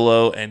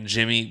 Solo and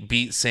Jimmy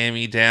beat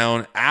Sami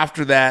down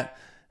after that,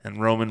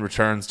 and Roman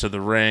returns to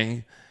the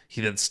ring.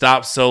 He then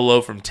stops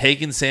Solo from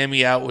taking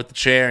Sami out with the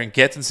chair and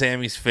gets in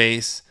Sami's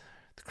face.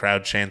 The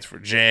crowd chants for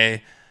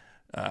Jay,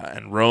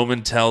 and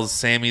Roman tells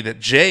Sami that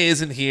Jay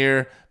isn't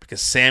here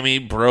because Sami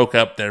broke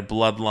up their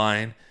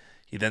bloodline.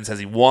 He then says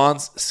he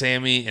wants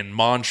Sami in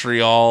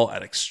Montreal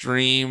at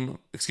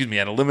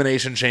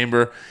Elimination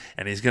Chamber,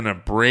 and he's going to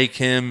break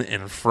him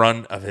in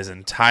front of his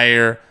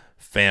entire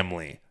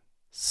family.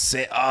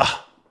 The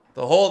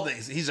whole thing,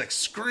 he's like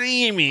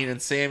screaming in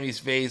Sami's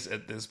face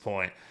at this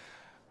point.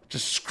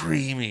 Just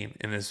screaming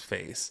in his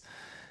face.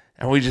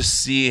 And we just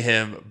see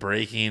him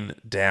breaking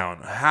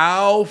down.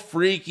 How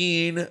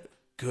freaking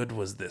good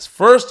was this?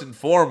 First and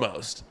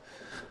foremost,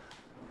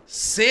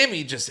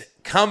 Sami just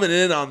coming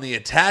in on the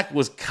attack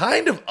was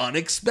kind of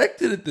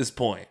unexpected at this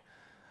point.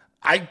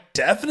 I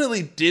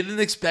definitely didn't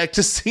expect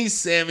to see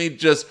Sami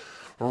just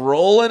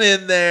rolling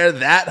in there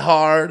that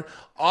hard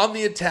on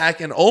the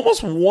attack and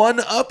almost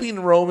one-upping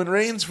Roman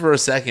Reigns for a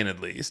second at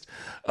least.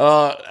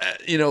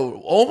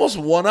 Almost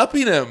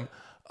one-upping him.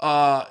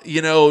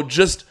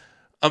 Just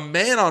a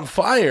man on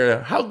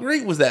fire. How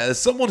great was that? As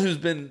someone who's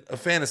been a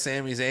fan of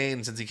Sami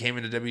Zayn since he came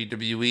into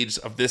WWE, just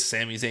of this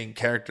Sami Zayn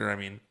character, I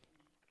mean,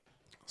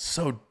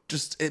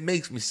 it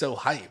makes me so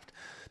hyped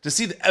to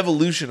see the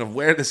evolution of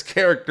where this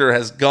character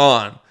has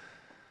gone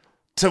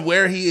to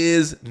where he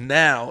is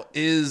now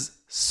is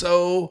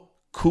so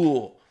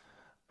cool.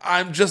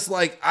 I was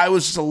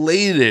just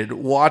elated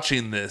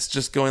watching this,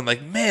 just going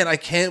like, man, I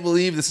can't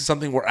believe this is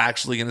something we're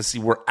actually going to see.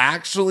 We're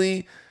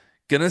actually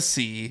going to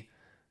see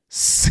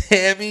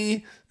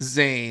Sami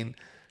Zayn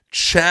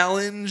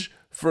challenge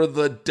for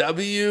the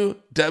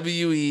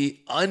WWE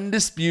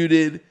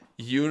Undisputed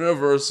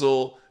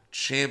Universal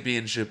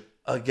Championship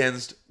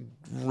against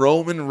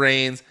Roman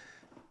Reigns,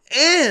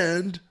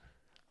 and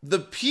the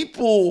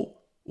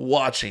people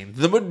watching,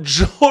 the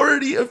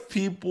majority of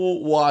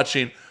people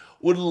watching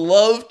would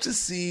love to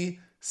see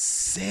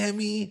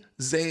Sami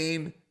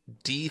Zayn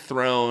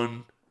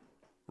dethrone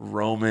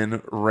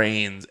Roman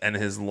Reigns and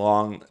his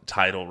long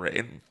title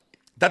reign.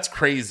 That's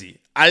crazy.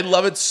 I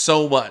love it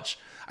so much.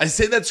 I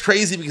say that's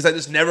crazy because I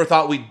just never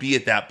thought we'd be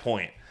at that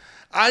point.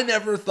 I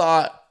never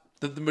thought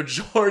that the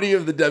majority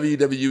of the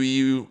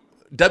WWE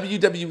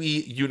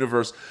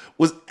universe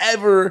was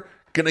ever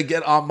going to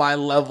get on my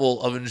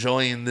level of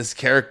enjoying this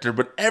character,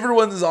 but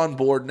everyone is on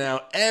board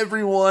now.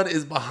 Everyone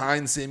is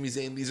behind Sami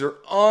Zayn. These are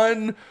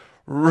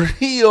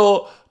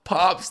unreal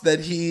pops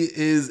that he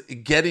is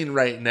getting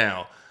right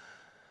now.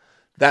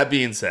 That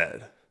being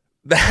said,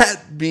 the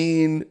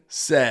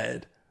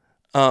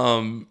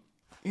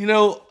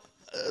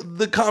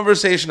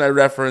conversation I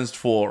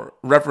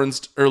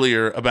referenced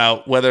earlier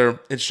about whether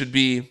it should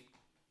be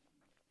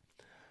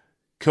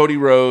Cody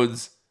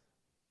Rhodes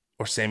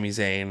or Sami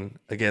Zayn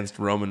against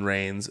Roman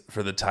Reigns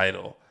for the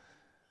title.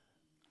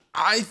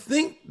 I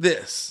think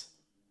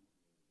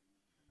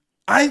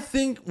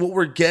what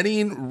we're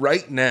getting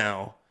right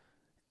now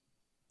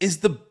is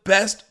the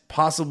best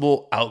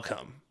possible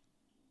outcome,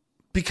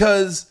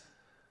 because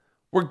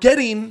we're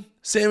getting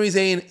Sami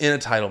Zayn in a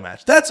title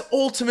match. That's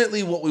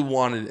ultimately what we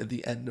wanted at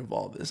the end of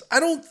all this. I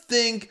don't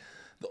think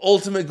the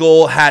ultimate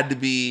goal had to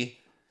be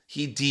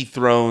he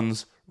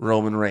dethrones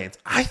Roman Reigns.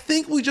 I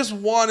think we just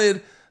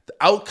wanted the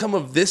outcome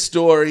of this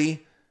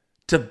story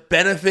to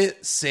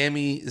benefit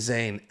Sami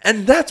Zayn.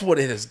 And that's what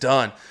it has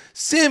done.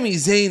 Sami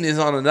Zayn is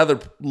on another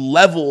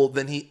level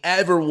than he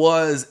ever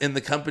was in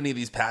the company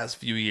these past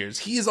few years.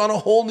 He is on a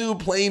whole new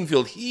playing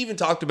field. He even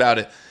talked about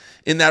it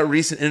in that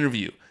recent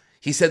interview.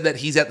 He said that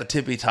he's at the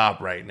tippy top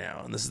right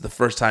now. And this is the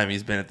first time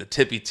he's been at the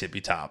tippy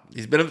top.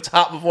 He's been at the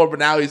top before, but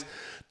now he's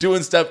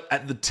doing stuff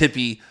at the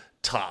tippy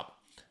top.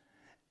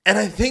 And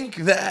I think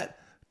that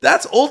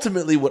that's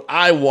ultimately what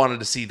I wanted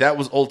to see. That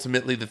was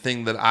ultimately the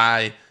thing that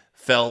I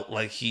felt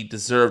like he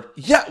deserved.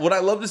 Yeah, would I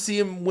love to see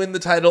him win the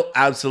title?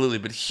 Absolutely.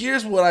 But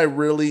here's what I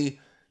really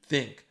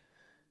think.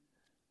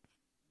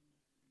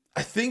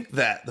 I think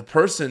that the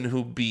person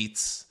who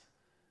beats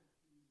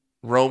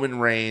Roman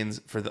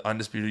Reigns for the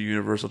Undisputed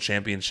Universal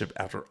Championship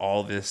after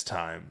all this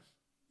time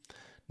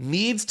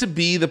needs to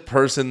be the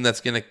person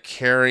that's going to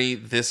carry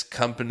this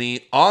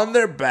company on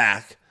their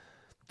back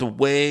the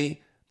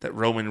way that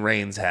Roman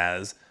Reigns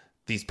has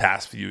these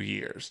past few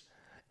years.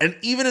 And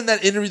even in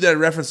that interview that I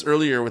referenced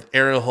earlier with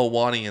Ariel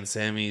Helwani and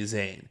Sami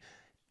Zayn,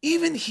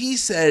 even he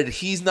said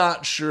he's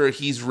not sure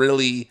he's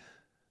really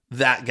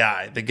that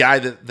guy, the guy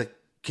that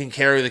can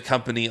carry the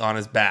company on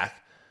his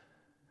back.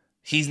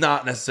 He's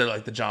not necessarily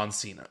like the John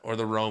Cena or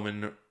the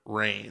Roman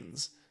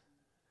Reigns.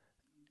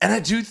 And I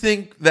do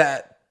think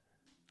that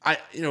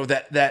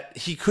that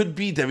he could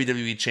be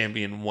WWE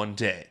champion one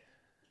day.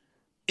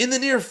 In the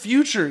near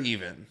future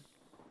even.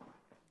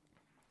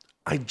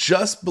 I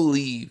just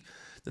believe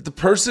that the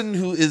person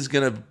who is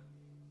going to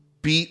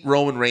beat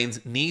Roman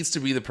Reigns needs to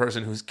be the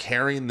person who's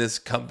carrying this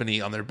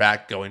company on their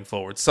back going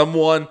forward.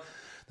 Someone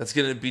that's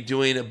going to be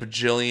doing a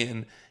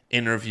bajillion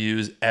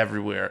interviews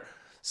everywhere.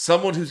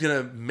 Someone who's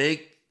going to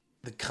make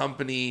the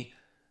company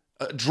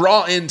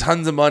draw in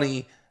tons of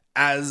money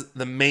as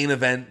the main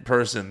event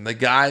person, the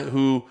guy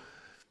who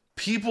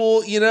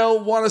people,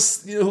 want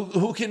to,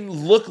 who can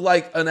look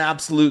like an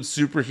absolute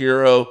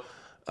superhero,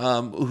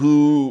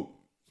 who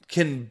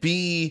can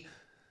be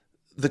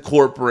the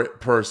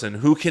corporate person,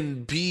 who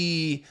can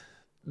be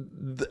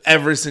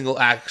every single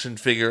action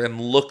figure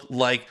and look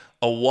like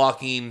a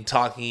walking,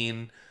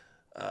 talking,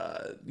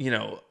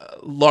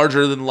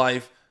 larger than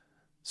life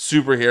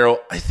superhero.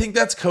 I think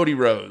that's Cody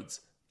Rhodes.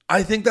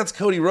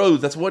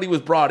 That's what he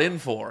was brought in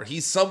for.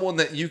 He's someone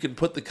that you can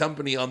put the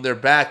company on their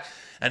back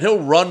and he'll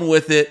run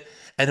with it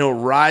and he'll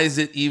rise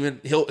it even.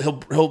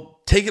 He'll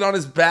take it on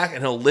his back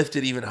and he'll lift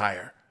it even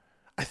higher.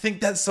 I think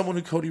that's someone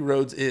who Cody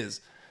Rhodes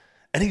is.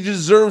 And he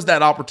deserves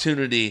that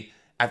opportunity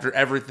after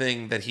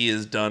everything that he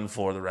has done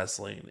for the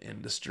wrestling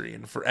industry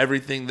and for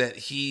everything that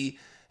he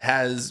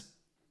has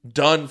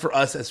done for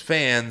us as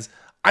fans.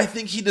 I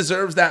think he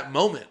deserves that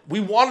moment. We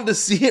wanted to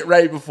see it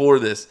right before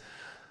this.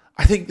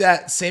 I think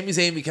that Sami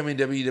Zayn becoming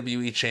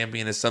WWE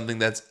champion is something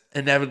that's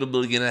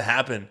inevitably going to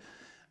happen.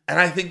 And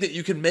I think that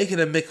you can make it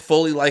a Mick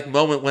Foley-like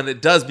moment when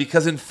it does,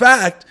 because in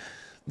fact,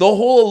 the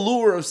whole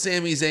allure of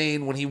Sami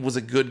Zayn when he was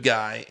a good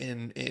guy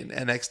in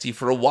NXT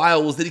for a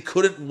while was that he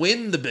couldn't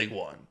win the big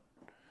one.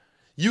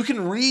 You can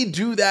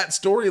redo that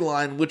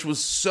storyline, which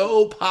was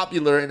so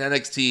popular in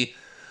NXT,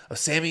 of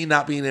Sami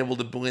not being able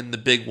to win the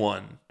big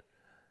one.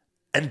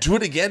 And do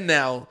it again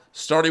now,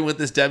 starting with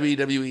this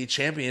WWE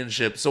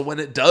Championship. So when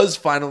it does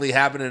finally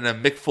happen in a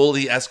Mick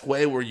Foley-esque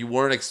way where you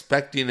weren't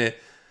expecting it,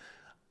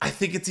 I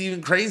think it's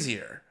even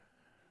crazier.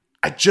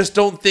 I just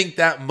don't think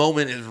that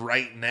moment is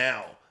right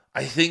now.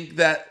 I think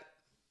that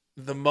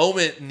the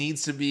moment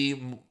needs to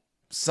be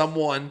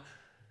someone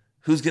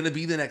who's going to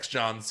be the next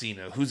John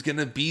Cena, who's going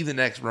to be the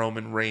next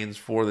Roman Reigns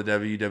for the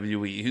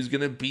WWE, who's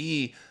going to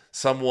be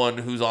someone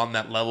who's on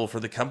that level for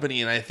the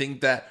company. And I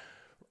think that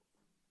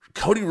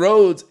Cody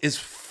Rhodes is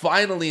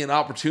finally an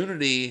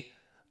opportunity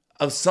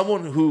of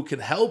someone who can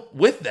help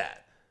with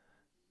that.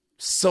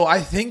 So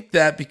I think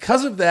that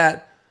because of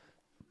that,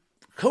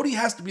 Cody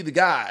has to be the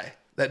guy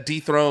that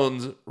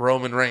dethrones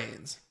Roman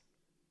Reigns.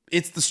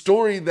 It's the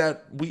story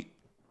that we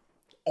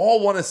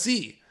all want to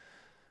see.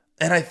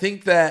 And I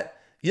think that,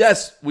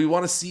 yes, we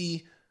want to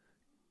see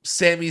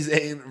Sami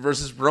Zayn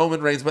versus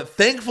Roman Reigns, but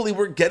thankfully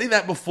we're getting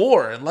that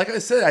before. And like I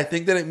said, I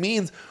think that it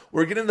means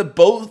we're getting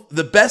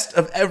the best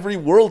of every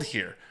world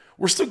here.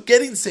 We're still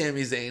getting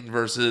Sami Zayn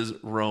versus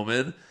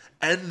Roman,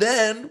 and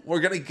then we're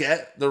going to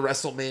get the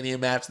WrestleMania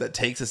match that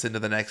takes us into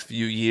the next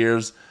few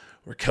years,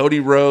 where Cody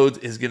Rhodes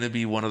is going to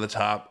be one of the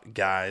top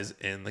guys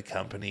in the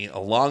company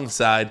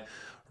alongside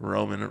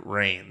Roman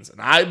Reigns. And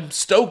I'm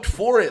stoked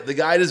for it. The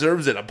guy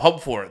deserves it. I'm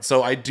pumped for it.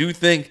 So I do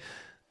think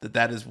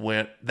that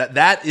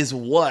is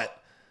what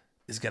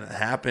is going to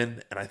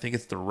happen, and I think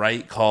it's the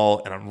right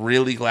call, and I'm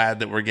really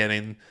glad that we're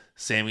getting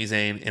Sami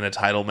Zayn in a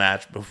title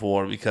match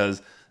before,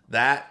 because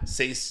that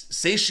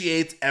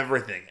satiates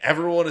everything.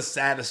 Everyone is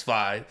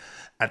satisfied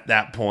at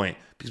that point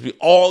because we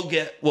all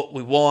get what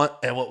we want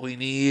and what we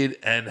need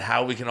and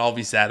how we can all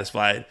be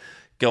satisfied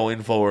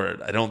going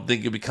forward. I don't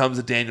think it becomes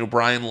a Daniel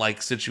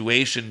Bryan-like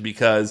situation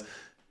because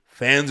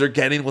fans are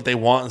getting what they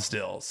want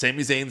still.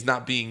 Sami Zayn's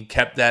not being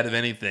kept out of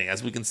anything.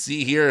 As we can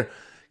see here,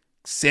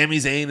 Sami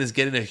Zayn is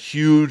getting a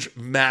huge,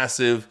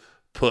 massive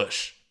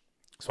push.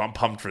 So I'm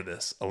pumped for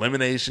this.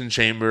 Elimination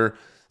Chamber,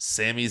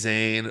 Sami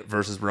Zayn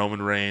versus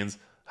Roman Reigns.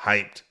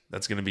 Hyped.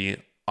 That's going to be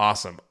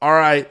awesome. All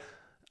right.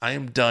 I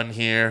am done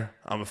here.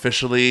 I'm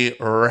officially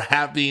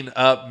wrapping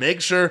up.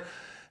 Make sure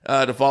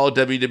to follow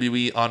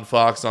WWE on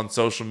Fox on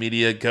social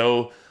media.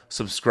 Go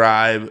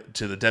subscribe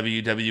to the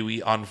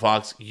WWE on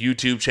Fox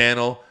YouTube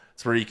channel.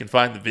 It's where you can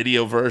find the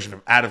video version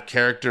of Out of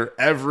Character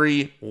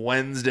every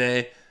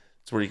Wednesday.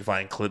 It's where you can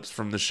find clips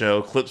from the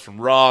show, clips from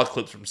Raw,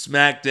 clips from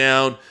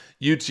SmackDown,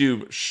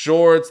 YouTube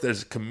Shorts.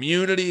 There's a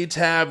community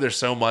tab. There's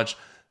so much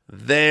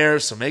there.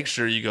 So make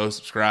sure you go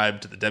subscribe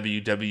to the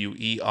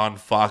WWE on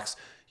Fox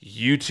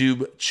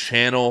YouTube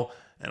channel.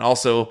 And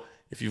also,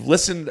 if you've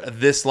listened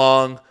this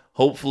long,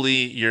 hopefully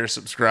you're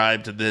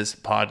subscribed to this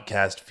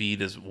podcast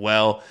feed as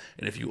well.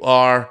 And if you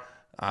are,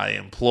 I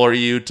implore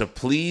you to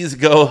please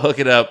go hook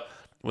it up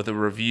with a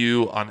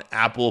review on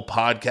Apple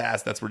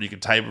Podcasts. That's where you can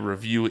type a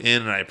review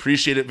in, and I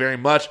appreciate it very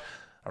much.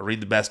 I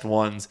read the best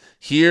ones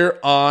here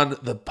on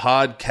the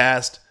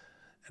podcast.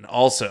 And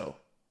also,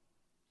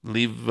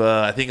 leave,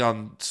 I think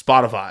on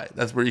Spotify,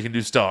 that's where you can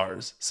do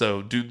stars.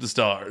 So do the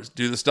stars.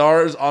 Do the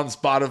stars on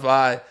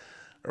Spotify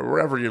or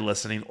wherever you're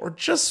listening, or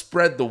just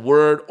spread the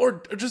word,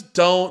 or just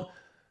don't.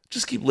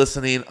 Just keep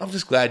listening. I'm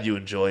just glad you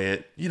enjoy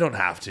it. You don't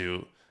have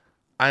to.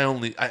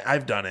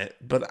 I've done it,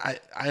 but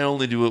I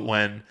only do it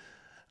when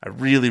I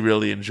really,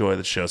 really enjoy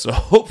the show. So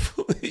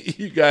hopefully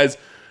you guys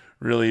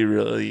really,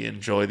 really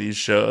enjoy these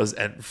shows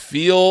and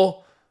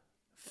feel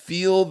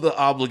the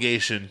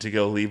obligation to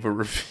go leave a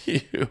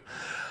review.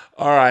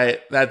 All right,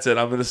 that's it.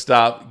 I'm going to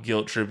stop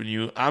guilt tripping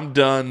you. I'm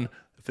done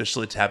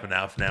officially tapping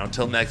out for now.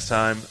 Until next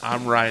time,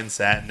 I'm Ryan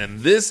Satin,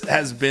 and this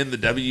has been the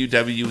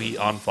WWE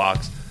on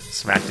Fox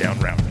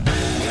SmackDown Roundup.